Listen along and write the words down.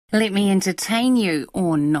Let me entertain you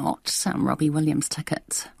or not. Some Robbie Williams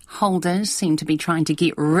tickets holders seem to be trying to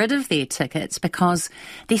get rid of their tickets because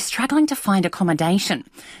they're struggling to find accommodation.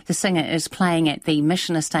 The singer is playing at the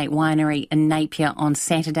Mission Estate Winery in Napier on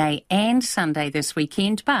Saturday and Sunday this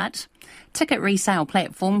weekend, but ticket resale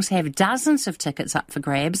platforms have dozens of tickets up for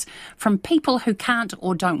grabs from people who can't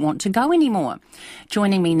or don't want to go anymore.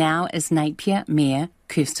 Joining me now is Napier Mayor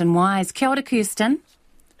Kirsten Wise. Kia ora, Kirsten.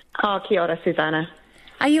 Oh, kia ora, Susanna.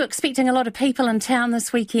 Are you expecting a lot of people in town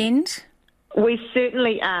this weekend? We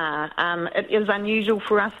certainly are. It is unusual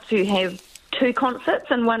for us to have two concerts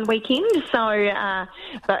in one weekend, so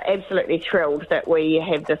but absolutely thrilled that we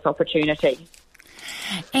have this opportunity.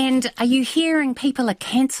 And are you hearing people are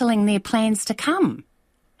cancelling their plans to come?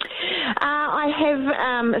 I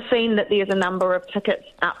have seen that there's a number of tickets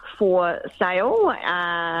up for sale,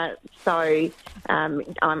 so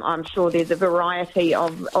I'm sure there's a variety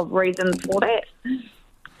of reasons for that.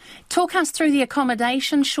 Talk us through the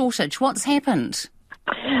accommodation shortage. What's happened?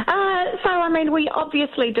 We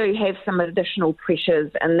obviously do have some additional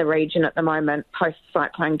pressures in the region at the moment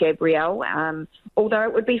post-Cyclone Gabrielle, although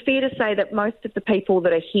it would be fair to say that most of the people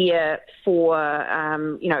that are here for,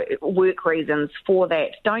 work reasons for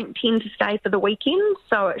that don't tend to stay for the weekend,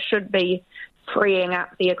 so it should be freeing up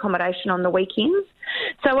the accommodation on the weekends.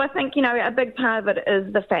 So I think, a big part of it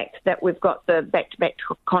is the fact that we've got the back-to-back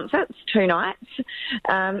concerts, 2 nights.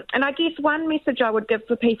 And I guess one message I would give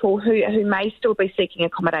for people who may still be seeking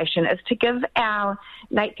accommodation is to give our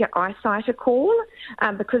Napier Eyesight a call,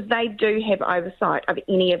 because they do have oversight of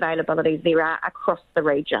any availabilities there are across the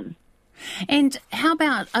region. And how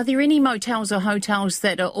about, are there any motels or hotels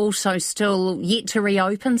that are also still yet to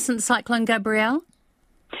reopen since Cyclone Gabrielle?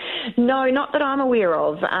 No, not that I'm aware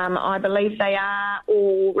of. I believe they are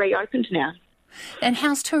all reopened now. And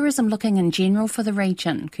how's tourism looking in general for the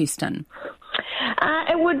region, Kirsten?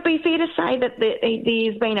 It would be fair to say that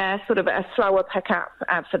there's been a sort of a slower pickup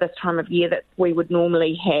for this time of year that we would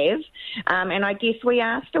normally have. And I guess we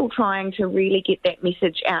are still trying to really get that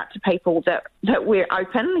message out to people that we're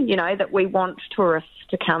open, that we want tourists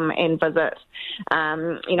to come and visit.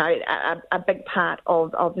 A big part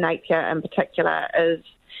of Napier in particular is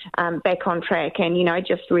back on track, and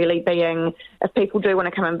just really being, if people do want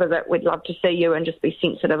to come and visit, we'd love to see you, and just be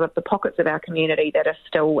sensitive of the pockets of our community that are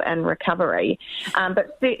still in recovery.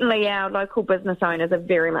 But certainly our local business owners are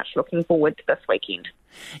very much looking forward to this weekend.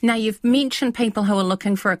 Now, you've mentioned people who are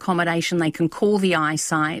looking for accommodation, they can call the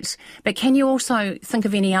Eyesight, but can you also think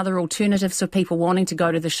of any other alternatives for people wanting to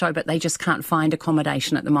go to the show but they just can't find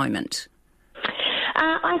accommodation at the moment?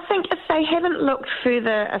 I think if they haven't looked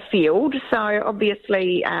further afield, so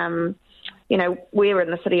obviously, we're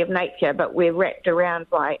in the city of Napier, but we're wrapped around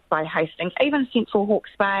by Hastings, even Central Hawke's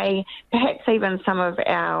Bay, perhaps even some of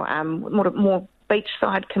our more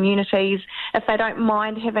beachside communities. If they don't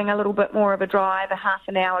mind having a little bit more of a drive, a half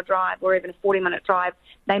an hour drive or even a 40-minute drive,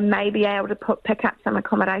 they may be able to pick up some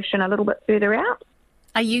accommodation a little bit further out.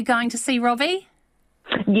 Are you going to see Robbie?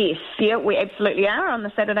 Yes, we absolutely are on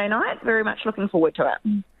the Saturday night. Very much looking forward to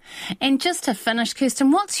it. And just to finish,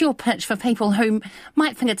 Kirsten, what's your pitch for people who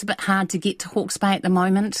might think it's a bit hard to get to Hawke's Bay at the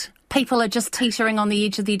moment? People are just teetering on the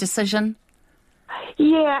edge of their decision.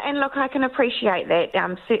 Yeah, and look, I can appreciate that.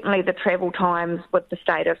 Certainly the travel times with the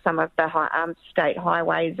state of some of the state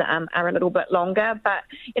highways are a little bit longer. But,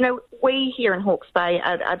 we here in Hawke's Bay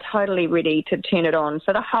are totally ready to turn it on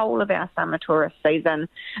for the whole of our summer tourist season.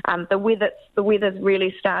 The weather's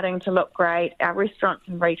really starting to look great. Our restaurants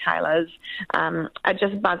and retailers are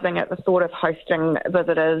just buzzing at the thought of hosting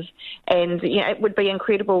visitors. And, it would be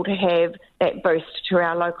incredible to have that boost to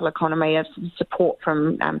our local economy of some support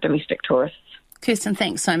from domestic tourists. Kirsten,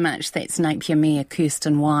 thanks so much. That's Napier Mayor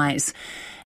Kirsten Wise.